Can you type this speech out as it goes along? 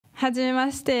はじめ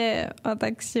まして、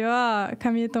私はカ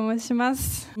ミルと申しま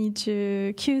す。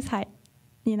29歳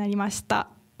になりました。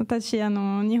私、日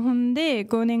本で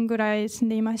5年ぐらい住ん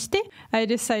でいまして、I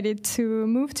decided to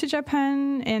move to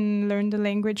Japan and learn the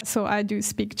language, so I do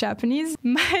speak Japanese.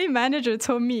 My manager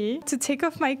told me to take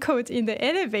off my coat in the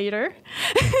elevator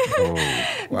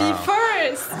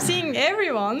before seeing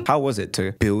everyone. How was it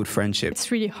to build friendship? It's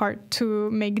really hard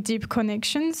to make deep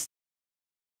connections.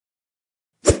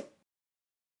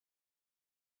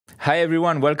 Hi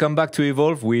everyone, welcome back to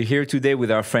Evolve. We're here today with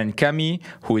our friend Camille,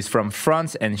 who is from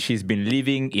France and she's been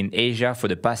living in Asia for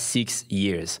the past 6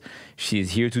 years. She's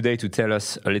here today to tell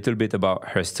us a little bit about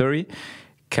her story.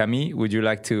 Camille, would you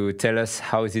like to tell us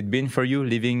how has it been for you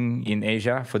living in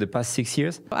Asia for the past 6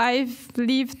 years? I've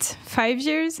lived 5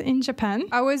 years in Japan.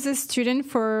 I was a student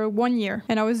for 1 year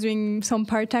and I was doing some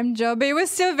part-time job, but it was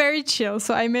still very chill.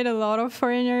 So I met a lot of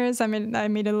foreigners, I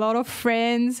made a lot of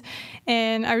friends,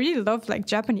 and I really loved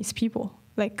Japanese people.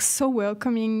 So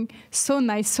welcoming, so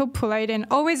nice, so polite, and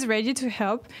always ready to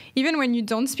help. Even when you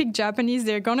don't speak Japanese,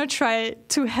 they're gonna try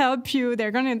to help you.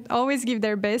 They're gonna always give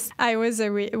their best. I was a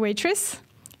waitress.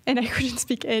 And I couldn't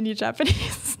speak any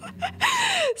Japanese.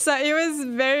 So it was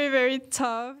very, very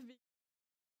tough.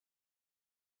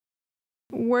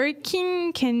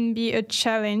 Working can be a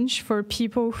challenge for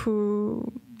people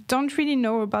who don't really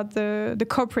know about the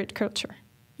corporate culture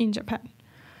in Japan.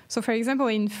 So for example,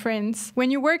 in France, when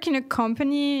you work in a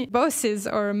company, bosses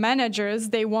or managers,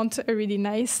 they want a really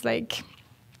nice,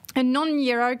 a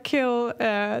non-hierarchical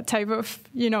type of,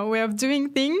 way of doing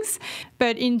things.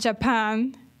 But in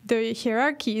Japan, the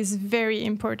hierarchy is very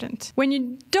important. When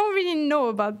you don't really know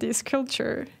about this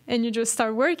culture and you just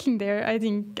start working there, I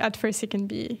think at first it can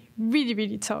be really,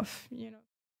 really tough,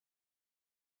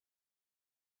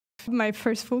 My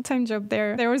first full-time job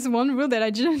there was one rule that I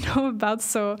didn't know about.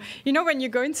 So, when you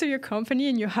go into your company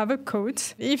and you have a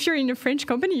coat, if you're in a French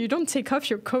company, you don't take off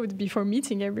your coat before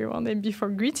meeting everyone and before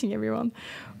greeting everyone.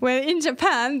 Well, in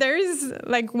Japan, there is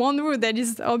one rule that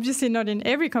is obviously not in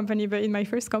every company, but in my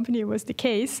first company, it was the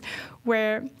case,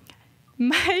 where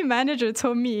my manager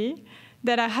told me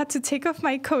that I had to take off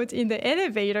my coat in the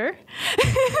elevator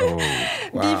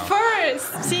before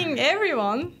seeing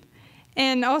everyone.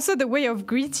 And also the way of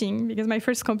greeting, because my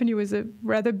first company was a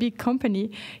rather big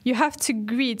company, you have to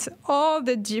greet all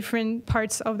the different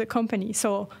parts of the company.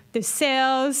 So the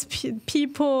sales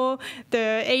people,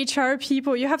 the HR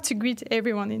people, you have to greet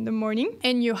everyone in the morning.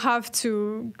 And you have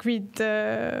to greet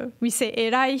we say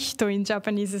erai hito in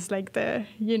Japanese, is the,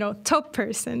 top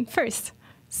person first.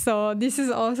 So this is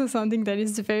also something that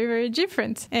is very, very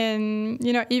different. And,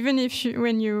 even if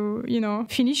when you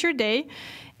finish your day,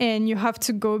 and you have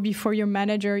to go before your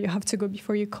manager, you have to go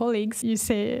before your colleagues, you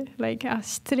say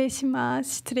shitare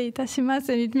shimasu, shitare itashimasu,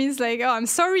 and it means I'm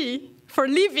sorry for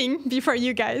leaving before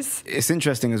you guys. It's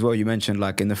interesting as well, you mentioned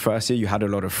in the first year you had a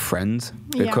lot of friends,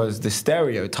 because the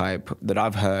stereotype that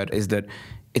I've heard is that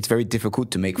it's very difficult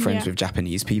to make friends with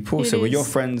Japanese people. So were your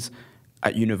friends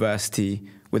at university,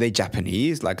 were they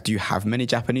Japanese? Do you have many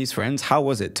Japanese friends? How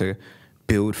was it to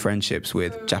build friendships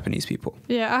with Japanese people?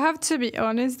 Yeah, I have to be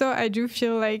honest though, I do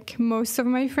feel like most of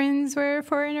my friends were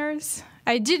foreigners.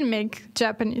 I did make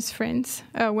Japanese friends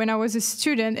when I was a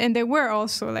student, and they were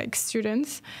also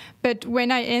students. But when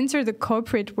I entered the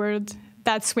corporate world,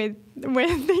 that's when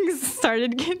things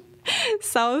started getting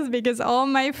south, because all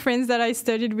my friends that I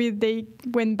studied with, they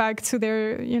went back to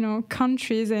their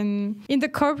countries, and in the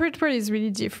corporate world is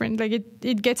really different.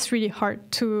 It gets really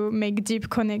hard to make deep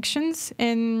connections,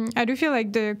 and I do feel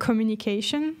the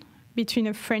communication between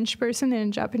a French person and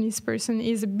a Japanese person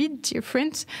is a bit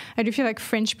different. I do feel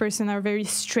French person are very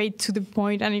straight to the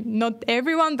point, and not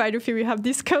everyone, but I do feel we have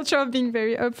this culture of being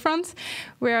very upfront,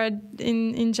 where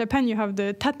in Japan you have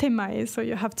the tatemae, so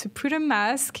you have to put a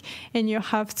mask and you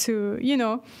have to,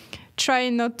 try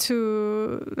not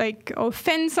to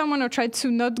offend someone, or try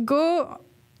to not go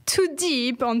too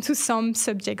deep onto some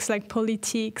subjects like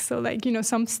politics, or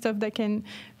some stuff that can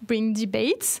bring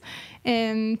debates.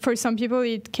 And for some people,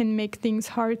 it can make things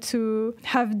hard to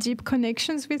have deep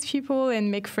connections with people and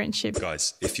make friendship.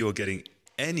 Guys, if you're getting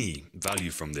any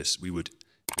value from this, we would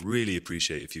really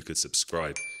appreciate if you could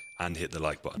subscribe and hit the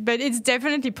like button. But it's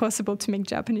definitely possible to make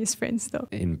Japanese friends, though.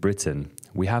 In Britain,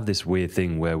 we have this weird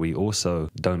thing where we also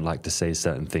don't like to say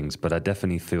certain things, but I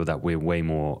definitely feel that we're way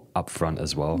more upfront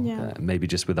as well, maybe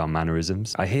just with our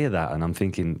mannerisms. I hear that and I'm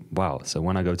thinking, wow, so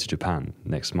when I go to Japan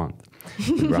next month,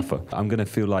 with Rafa. I'm going to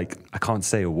feel like I can't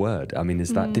say a word. I mean,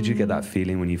 did you get that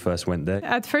feeling when you first went there?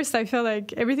 At first, I felt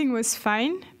like everything was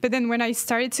fine. But then when I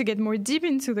started to get more deep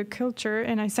into the culture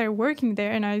and I started working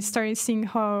there and I started seeing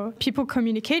how people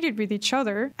communicated with each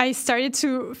other, I started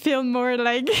to feel more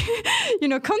like,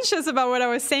 conscious about what I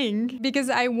was saying, because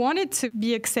I wanted to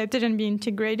be accepted and be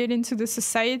integrated into the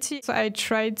society. So I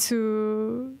tried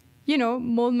to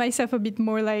mold myself a bit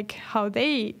more like how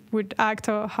they would act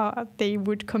or how they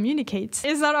would communicate.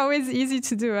 It's not always easy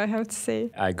to do, I have to say.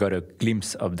 I got a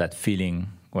glimpse of that feeling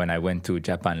when I went to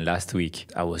Japan last week.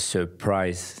 I was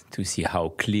surprised to see how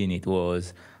clean it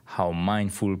was, how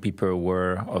mindful people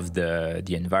were of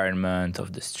the environment,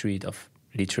 of the street, of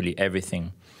literally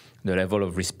everything. The level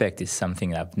of respect is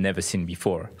something I've never seen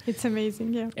before. It's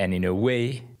amazing, yeah. And in a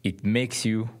way, it makes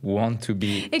you want to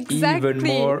be even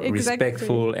more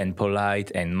respectful and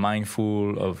polite and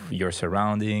mindful of your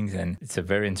surroundings. And it's a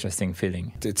very interesting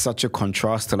feeling. It's such a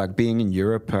contrast to like being in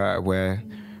Europe where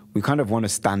we kind of want to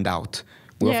stand out.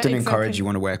 We often encourage you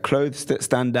want to wear clothes that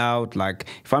stand out. Like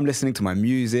if I'm listening to my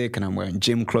music and I'm wearing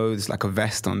gym clothes, like a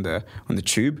vest on the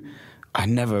tube, I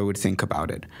never would think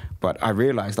about it. But I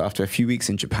realized after a few weeks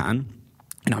in Japan,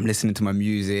 and I'm listening to my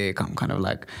music, I'm kind of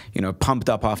like, pumped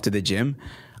up after the gym.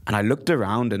 And I looked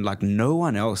around and like no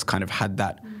one else kind of had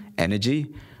that energy.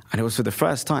 And it was for the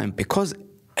first time, because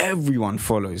everyone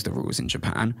follows the rules in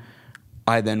Japan,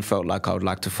 I then felt like I would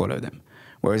like to follow them.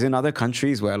 Whereas in other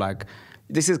countries where like,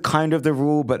 this is kind of the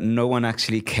rule, but no one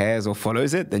actually cares or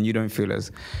follows it, then you don't feel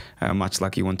as much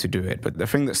like you want to do it. But the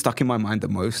thing that stuck in my mind the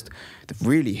most, that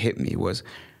really hit me, was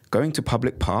going to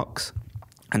public parks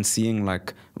and seeing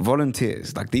like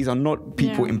volunteers. Like these are not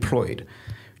people employed,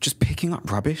 just picking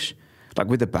up rubbish, like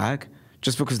with a bag,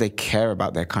 just because they care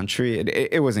about their country.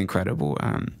 It was incredible.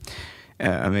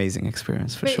 Amazing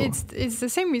experience for sure. It's the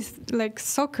same with like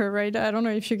soccer, right? I don't know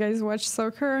if you guys watch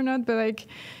soccer or not, but like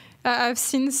I've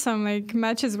seen some like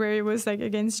matches where it was like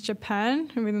against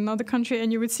Japan with another country,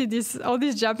 and you would see all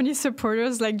these Japanese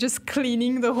supporters like just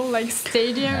cleaning the whole like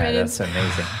stadium. Yeah, and that's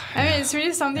amazing. I mean, it's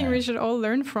really something we should all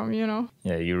learn from,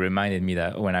 Yeah, you reminded me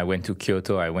that when I went to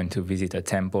Kyoto, I went to visit a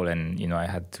temple, and I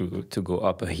had to go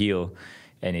up a hill,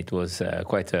 and it was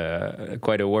quite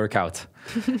a workout.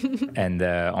 And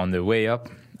on the way up,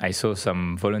 I saw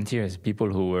some volunteers,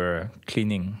 people who were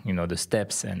cleaning, the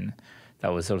steps, and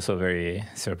that was also very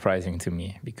surprising to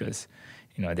me because,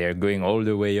 they're going all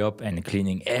the way up and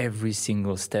cleaning every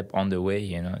single step on the way.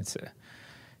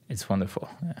 It's wonderful.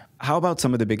 Yeah. How about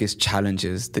some of the biggest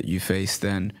challenges that you faced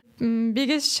then?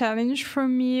 Biggest challenge for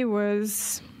me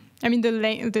was,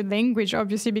 the language,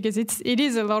 obviously, because it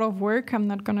is a lot of work. I'm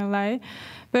not gonna lie,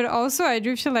 but also I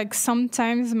do feel like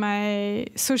sometimes my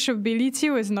sociability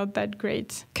was not that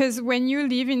great. Because when you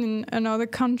live in another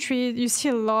country, you see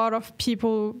a lot of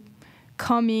people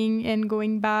coming and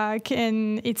going back,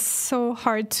 and it's so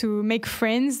hard to make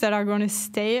friends that are going to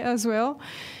stay as well.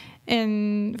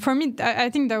 And for me, I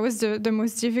think that was the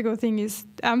most difficult thing. Is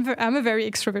I'm a very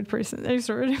extroverted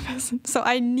person, so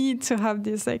I need to have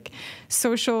these like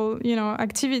social,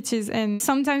 activities. And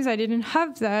sometimes I didn't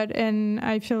have that, and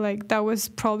I feel like that was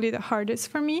probably the hardest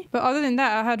for me. But other than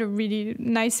that, I had a really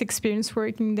nice experience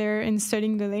working there and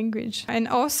studying the language. And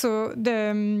also,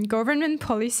 the government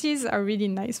policies are really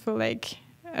nice for like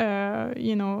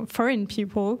foreign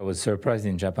people. I was surprised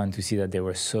in Japan to see that there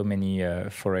were so many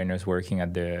foreigners working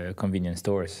at the convenience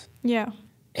stores. Yeah.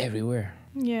 Everywhere.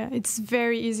 Yeah, it's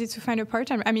very easy to find a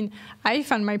part-time. I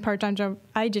found my part-time job.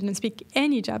 I didn't speak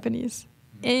any Japanese,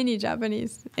 and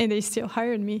they still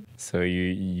hired me. So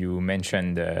you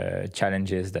mentioned the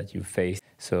challenges that you faced.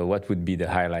 So what would be the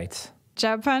highlights?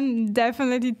 Japan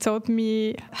definitely taught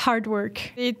me hard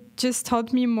work. It just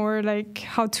taught me more like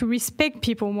how to respect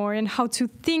people more and how to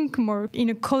think more in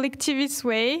a collectivist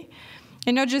way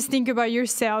and not just think about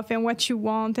yourself and what you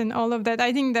want and all of that.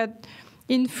 I think that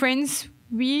in France,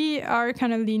 we are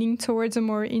kind of leaning towards a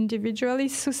more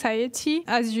individualist society.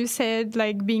 As you said,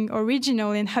 like being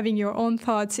original and having your own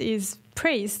thoughts is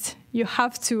praised. You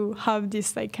have to have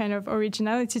this like kind of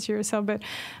originality to yourself. But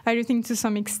I do think to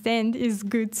some extent it's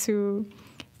good to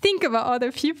think about other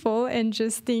people and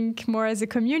just think more as a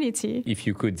community. If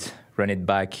you could run it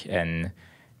back and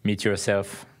meet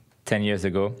yourself 10 years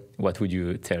ago, what would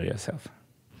you tell yourself?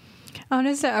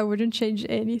 Honestly, I wouldn't change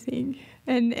anything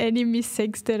and any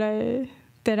mistakes that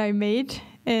I made.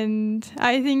 And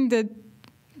I think that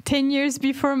 10 years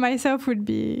before myself would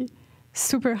be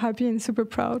super happy and super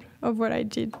proud of what I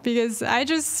did, because I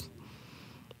just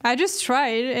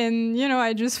tried and,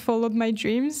 I just followed my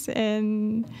dreams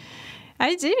and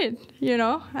I did it,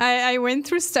 I went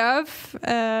through stuff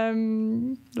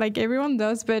like everyone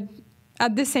does, but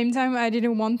at the same time, I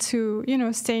didn't want to,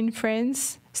 stay in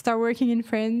France, start working in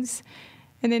France,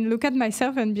 and then look at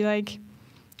myself and be like,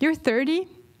 you're 30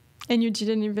 and you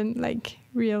didn't even like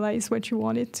realize what you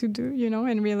wanted to do,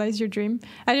 and realize your dream.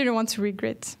 I didn't want to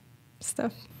regret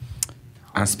stuff.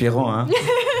 Inspirant,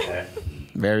 huh?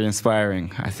 Very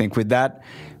inspiring. I think with that,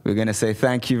 we're going to say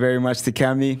thank you very much to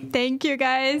Camille. Thank you,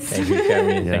 guys. Thank you,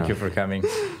 Camille. Thank you for coming.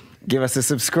 Give us a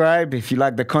subscribe if you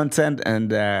like the content and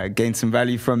gain some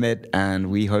value from it. And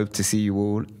we hope to see you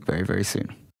all very, very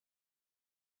soon.